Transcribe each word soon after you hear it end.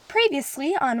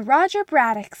Previously on Roger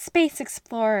Braddock, Space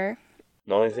Explorer.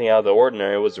 The only thing out of the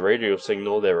ordinary was the radio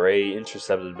signal that Ray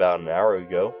intercepted about an hour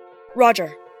ago.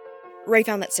 Roger. Ray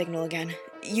found that signal again.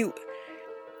 You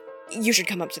should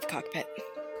come up to the cockpit.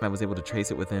 I was able to trace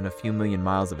it within a few million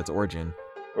miles of its origin.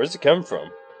 Where's it come from?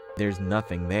 There's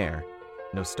nothing there.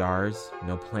 No stars,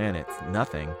 no planets,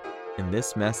 nothing. And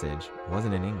this message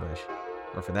wasn't in English.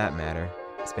 Or for that matter,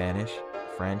 Spanish,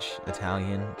 French,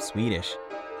 Italian, Swedish.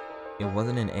 It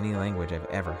wasn't in any language I've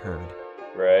ever heard.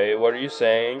 Ray, what are you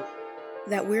saying?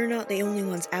 That we're not the only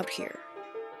ones out here.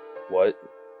 What?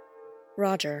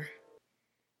 Roger.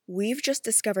 We've just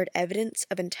discovered evidence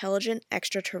of intelligent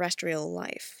extraterrestrial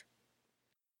life.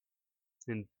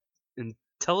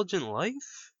 Intelligent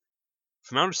life?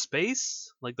 From outer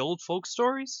space? Like the old folk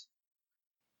stories?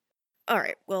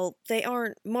 Alright, well, they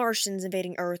aren't Martians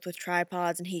invading Earth with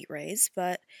tripods and heat rays,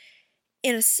 but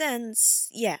in a sense,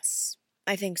 yes,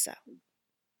 I think so.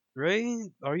 Ray,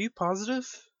 are you positive?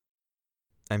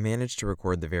 I managed to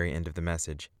record the very end of the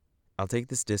message. I'll take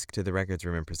this disc to the records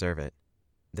room and preserve it.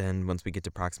 Then, once we get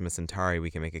to Proxima Centauri,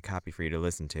 we can make a copy for you to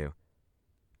listen to.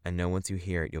 I know once you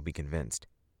hear it, you'll be convinced.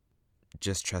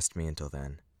 Just trust me until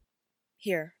then.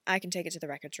 Here, I can take it to the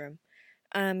records room.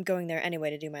 I'm going there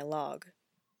anyway to do my log.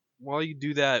 While you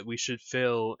do that, we should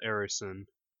fail Erison.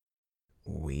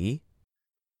 We?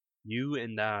 You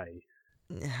and I.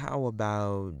 How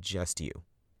about just you?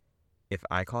 If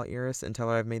I call Iris and tell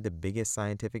her I've made the biggest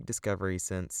scientific discovery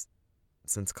since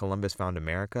Columbus found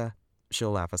America,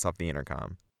 she'll laugh us off the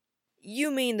intercom.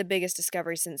 You mean the biggest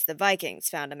discovery since the Vikings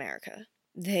found America.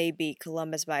 They beat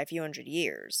Columbus by a few hundred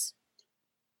years.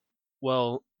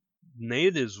 Well,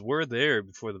 natives were there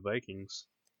before the Vikings.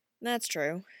 That's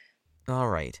true. All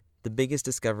right, the biggest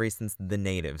discovery since the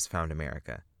natives found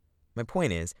America. My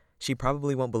point is, she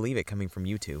probably won't believe it coming from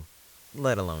you two,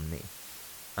 let alone me.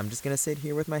 I'm just gonna sit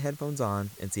here with my headphones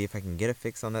on and see if I can get a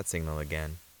fix on that signal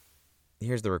again.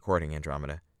 Here's the recording,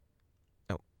 Andromeda.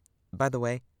 Oh, by the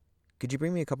way, could you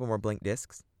bring me a couple more blank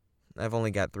discs? I've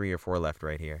only got 3 or 4 left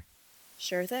right here.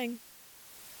 Sure thing.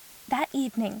 That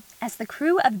evening, as the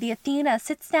crew of the Athena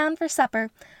sits down for supper,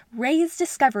 Ray's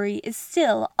discovery is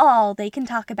still all they can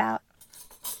talk about.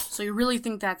 So you really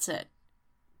think that's it?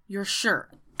 You're sure,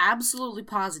 absolutely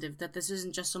positive that this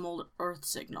isn't just some old Earth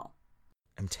signal?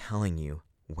 I'm telling you,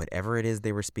 whatever it is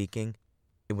they were speaking,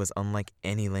 it was unlike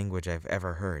any language I've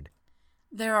ever heard.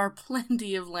 There are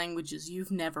plenty of languages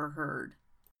you've never heard.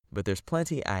 But there's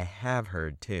plenty I have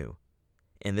heard, too.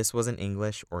 And this wasn't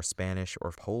English or Spanish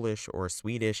or Polish or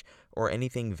Swedish or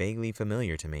anything vaguely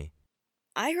familiar to me.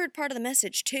 I heard part of the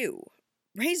message, too.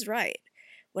 Ray's right.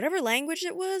 Whatever language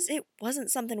it wasn't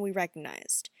something we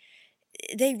recognized.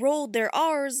 They rolled their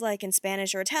R's like in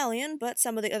Spanish or Italian, but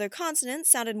some of the other consonants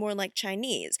sounded more like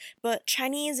Chinese. But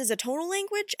Chinese is a tonal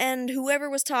language, and whoever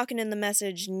was talking in the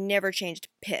message never changed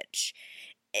pitch.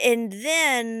 And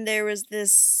then there was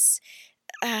this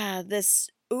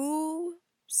ooh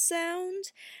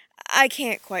sound. I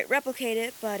can't quite replicate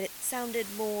it, but it sounded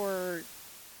more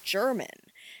German.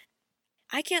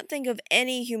 I can't think of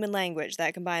any human language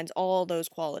that combines all those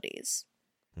qualities.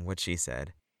 What she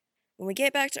said. When we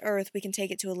get back to Earth, we can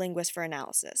take it to a linguist for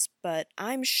analysis, but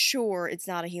I'm sure it's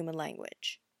not a human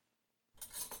language.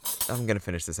 I'm gonna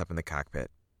finish this up in the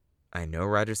cockpit. I know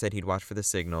Roger said he'd watch for the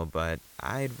signal, but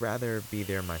I'd rather be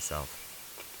there myself.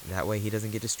 That way he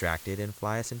doesn't get distracted and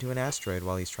fly us into an asteroid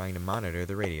while he's trying to monitor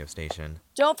the radio station.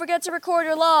 Don't forget to record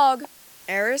your log!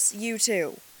 Eris, you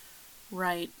too.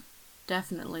 Right,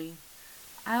 definitely.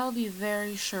 I'll be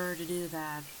very sure to do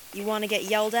that. You want to get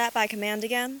yelled at by command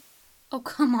again? Oh,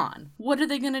 come on. What are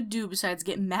they gonna do besides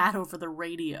get mad over the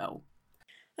radio?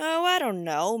 Oh, I don't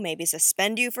know. Maybe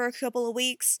suspend you for a couple of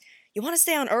weeks. You want to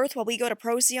stay on Earth while we go to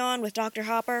Procyon with Dr.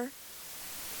 Hopper?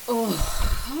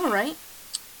 Oh, alright.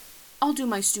 I'll do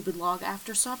my stupid log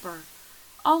after supper.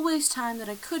 I'll waste time that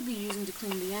I could be using to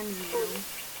clean the engine room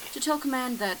to tell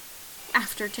command that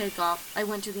after takeoff, I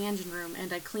went to the engine room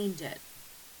and I cleaned it.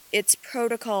 It's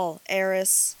protocol,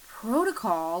 Eris.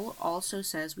 Protocol also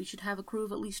says we should have a crew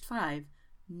of at least 5.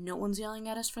 No one's yelling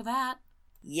at us for that.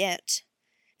 Yet.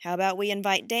 How about we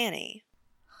invite Danny?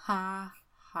 Ha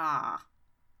ha.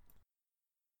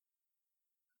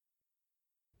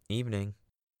 Evening.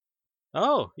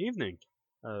 Oh, evening.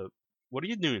 What are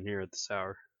you doing here at this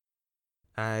hour?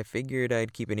 I figured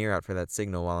I'd keep an ear out for that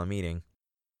signal while I'm eating.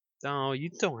 No,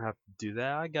 you don't have to do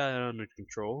that. I got it under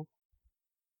control.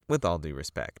 With all due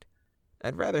respect,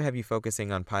 I'd rather have you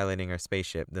focusing on piloting our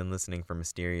spaceship than listening for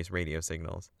mysterious radio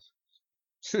signals.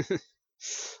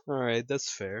 Alright,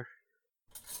 that's fair.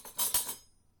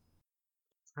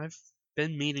 I've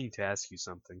been meaning to ask you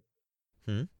something.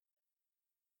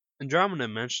 Andromeda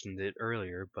mentioned it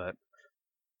earlier, but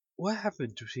what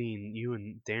happened between you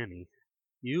and Danny?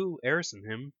 You, Eris, and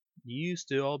him, you used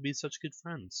to all be such good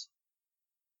friends.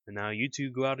 And now you two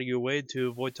go out of your way to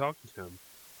avoid talking to him.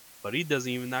 But he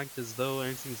doesn't even act as though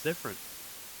anything's different.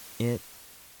 I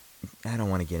don't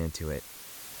want to get into it.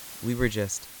 We were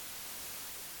just...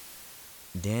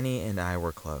 Danny and I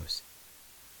were close.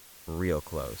 Real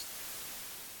close.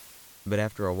 But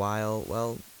after a while,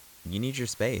 well, you need your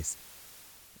space.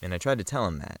 And I tried to tell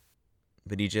him that.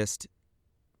 But he just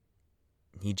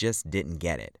didn't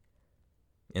get it.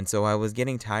 And so I was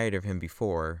getting tired of him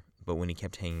before, but when he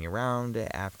kept hanging around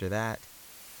after that,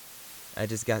 I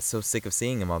just got so sick of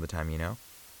seeing him all the time, you know?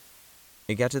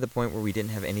 It got to the point where we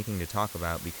didn't have anything to talk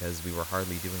about because we were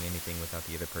hardly doing anything without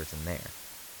the other person there.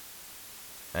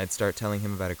 I'd start telling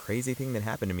him about a crazy thing that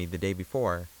happened to me the day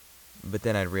before, but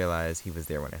then I'd realize he was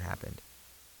there when it happened.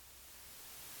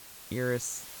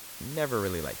 Iris never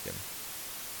really liked him.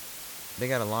 They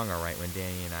got along alright when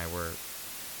Danny and I were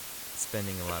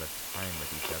spending a lot of time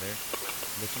with each other,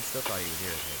 but she still thought he was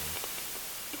irritating.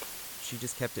 She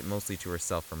just kept it mostly to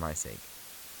herself for my sake.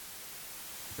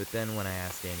 But then when I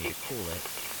asked Danny to cool it,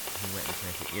 he went and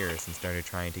turned to Iris and started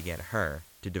trying to get her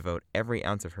to devote every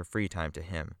ounce of her free time to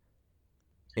him.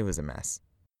 It was a mess.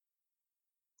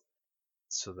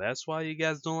 So that's why you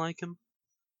guys don't like him?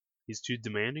 He's too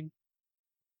demanding?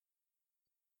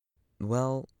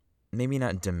 Well, maybe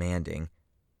not demanding.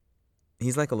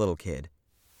 He's like a little kid.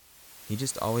 He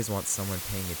just always wants someone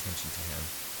paying attention to him.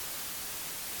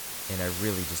 And I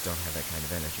really just don't have that kind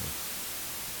of energy.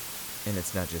 And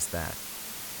it's not just that.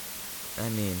 I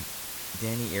mean,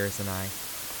 Danny, Iris, and I,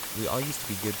 we all used to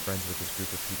be good friends with this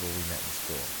group of people we met in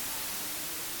school.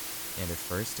 And at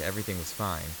first, everything was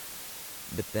fine.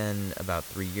 But then, about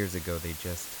 3 years ago, they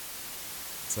just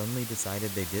suddenly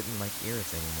decided they didn't like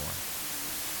Iris anymore.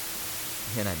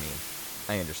 And I mean,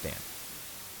 I understand.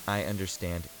 I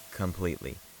understand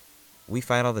completely. We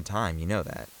fight all the time, you know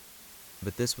that.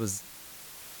 But this was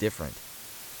different.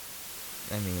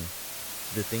 I mean,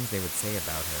 the things they would say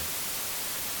about her.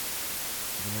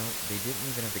 You know, they didn't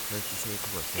even have the courage to say it to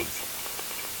her face.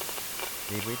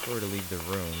 They'd wait for her to leave the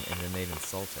room, and then they'd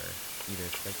insult her, either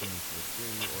expecting me to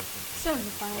agree or thinking... So, you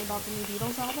finally bought the new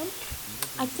Beatles album?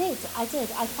 I did. I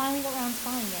finally got around to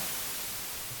buying it.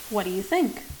 What do you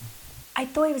think? I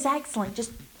thought it was excellent,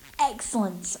 just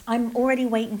excellent. I'm already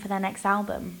waiting for their next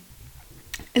album.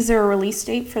 Is there a release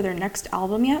date for their next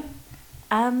album yet?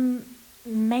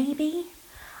 Maybe.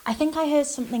 I think I heard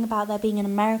something about there being an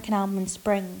American album in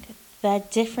spring. They're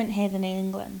different here than in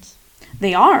England.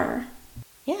 They are?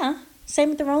 Yeah, same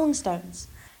with the Rolling Stones.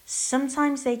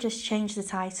 Sometimes they just change the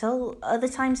title, other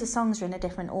times the songs are in a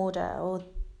different order, or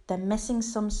they're missing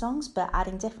some songs but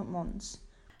adding different ones.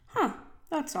 Huh,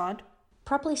 that's odd.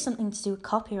 Probably something to do with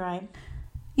copyright.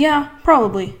 Yeah,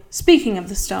 probably. Speaking of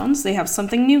the Stones, they have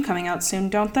something new coming out soon,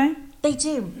 don't they? They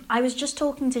do. I was just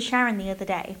talking to Sharon the other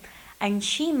day, and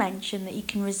she mentioned that you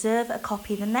can reserve a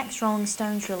copy of the next Rolling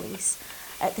Stones release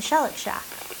at the Shellac Shack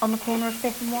on the corner of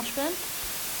 5th and Washburn.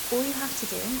 All you have to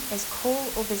do is call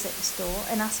or visit the store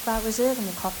and ask about reserving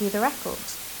a copy of the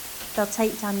records. They'll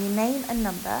take down your name and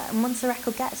number, and once the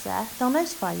record gets there, they'll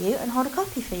notify you and hold a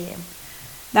copy for you.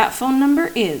 That phone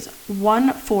number is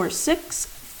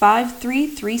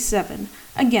 146-5337.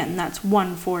 Again, that's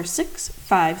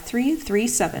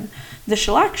 146-5337. The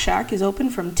Shellac Shack is open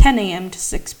from 10 a.m. to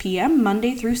 6 p.m.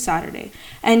 Monday through Saturday.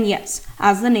 And yes,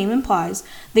 as the name implies,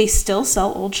 they still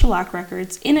sell old shellac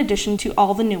records in addition to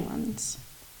all the new ones.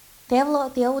 They have a lot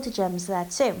of the older gems there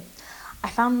too. I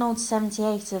found an old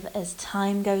 78 of As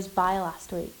Time Goes By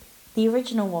last week. The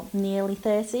original one from the early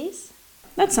 30s.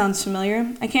 That sounds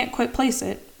familiar. I can't quite place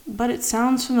it, but it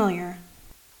sounds familiar.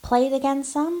 Play it again,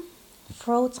 Sam,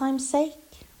 for old time's sake.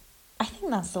 I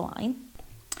think that's the line.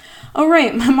 Oh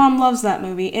right, my mom loves that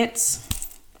movie. It's...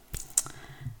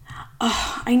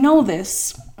 I know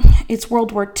this. It's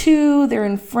World War II, they're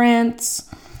in France.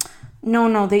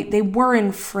 No, they were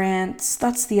in France.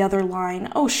 That's the other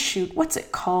line. Oh shoot, what's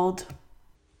it called?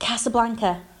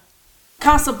 Casablanca.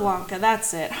 Casablanca,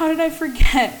 that's it. How did I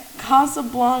forget?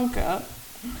 Casablanca.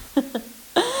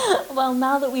 Well,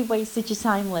 now that we've wasted your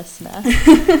time, listener,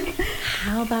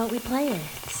 how about we play it?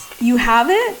 You have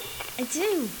it? I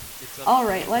do.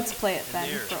 Alright, let's play it then,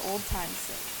 for old time's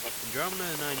sake. Andromeda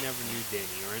and I never knew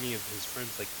Danny or any of his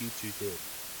friends like you two did.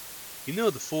 You know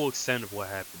the full extent of what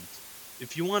happened.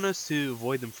 If you want us to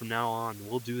avoid them from now on,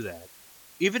 we'll do that.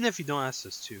 Even if you don't ask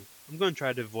us to, I'm going to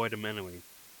try to avoid them anyway,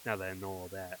 now that I know all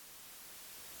that.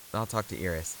 I'll talk to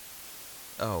Iris.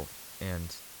 Oh,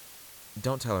 and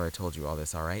don't tell her I told you all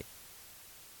this, alright?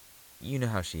 You know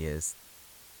how she is.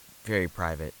 very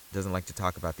private, doesn't like to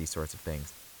talk about these sorts of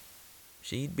things.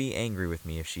 She'd be angry with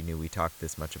me if she knew we talked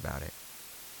this much about it.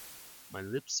 My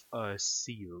lips are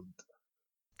sealed.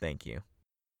 Thank you.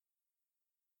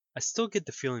 I still get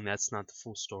the feeling that's not the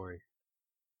full story.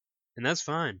 And that's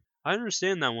fine. I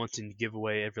understand not wanting to give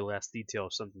away every last detail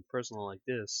of something personal like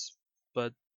this,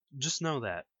 but just know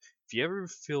that if you ever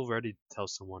feel ready to tell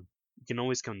someone, you can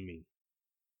always come to me.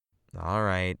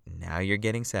 Alright, now you're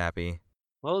getting sappy.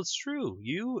 Well, it's true.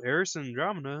 You, Eris, and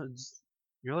Andromeda,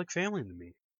 you're like family to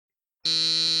me.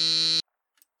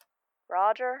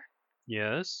 Roger?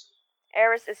 Yes?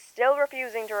 Eris is still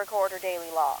refusing to record her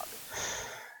daily log.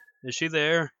 Is she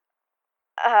there?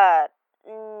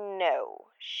 No.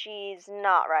 She's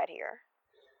not right here.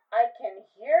 I can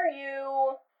hear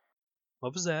you.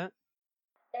 What was that?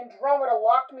 Andromeda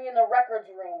locked me in the records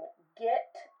room.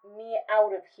 Get me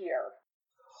out of here.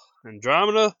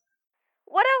 Andromeda?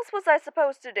 What else was I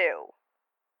supposed to do?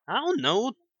 I don't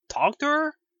know. Talk to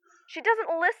her? She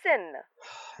doesn't listen.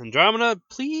 Andromeda,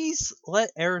 please let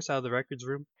Eris out of the records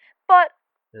room. But...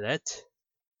 Let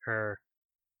her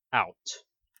out.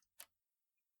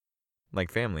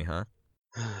 Like family, huh?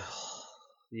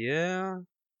 Yeah,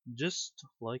 just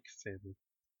like family.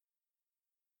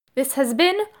 This has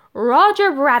been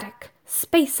Roger Braddock,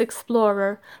 Space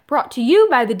Explorer, brought to you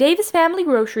by the Davis Family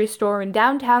Grocery Store in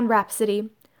downtown Rhapsody.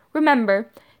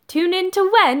 Remember, tune in to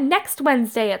When next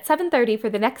Wednesday at 7:30 for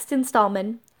the next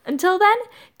installment. Until then,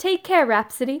 take care,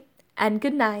 Rhapsody, and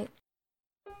good night.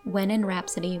 When in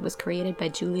Rhapsody was created by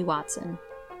Julie Watson.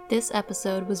 This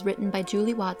episode was written by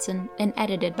Julie Watson and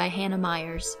edited by Hannah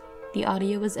Myers. The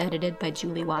audio was edited by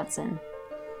Julie Watson.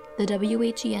 The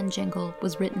WHEN jingle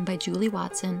was written by Julie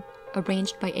Watson,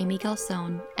 arranged by Amy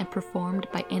Galsone, and performed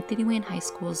by Anthony Wayne High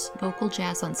School's vocal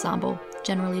jazz ensemble,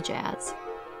 Generally Jazz.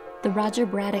 The Roger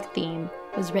Braddock theme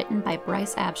was written by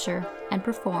Bryce Absher and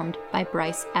performed by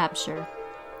Bryce Absher.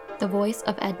 The voice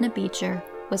of Edna Beecher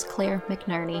was Claire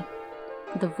McNerney.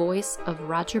 The voice of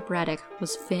Roger Braddock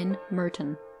was Finn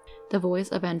Merton. The voice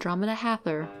of Andromeda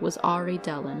Hathor was Ari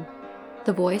Dellin.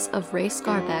 The voice of Ray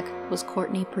Scarbeck was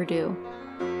Courtney Purdue.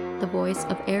 The voice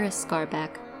of Eris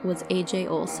Scarbeck was AJ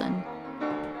Olson.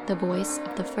 The voice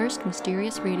of the first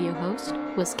mysterious radio host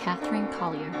was Catherine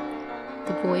Collier.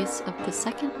 The voice of the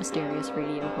second mysterious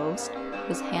radio host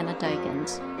was Hannah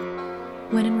Dykens.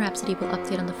 When in Rhapsody will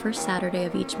update on the first Saturday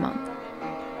of each month.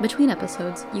 Between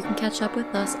episodes, you can catch up with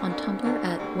us on Tumblr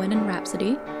at When in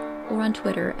Rhapsody or on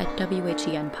Twitter at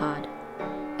WHENPod.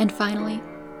 And finally,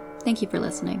 thank you for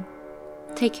listening.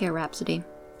 Take care, Rhapsody,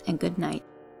 and good night.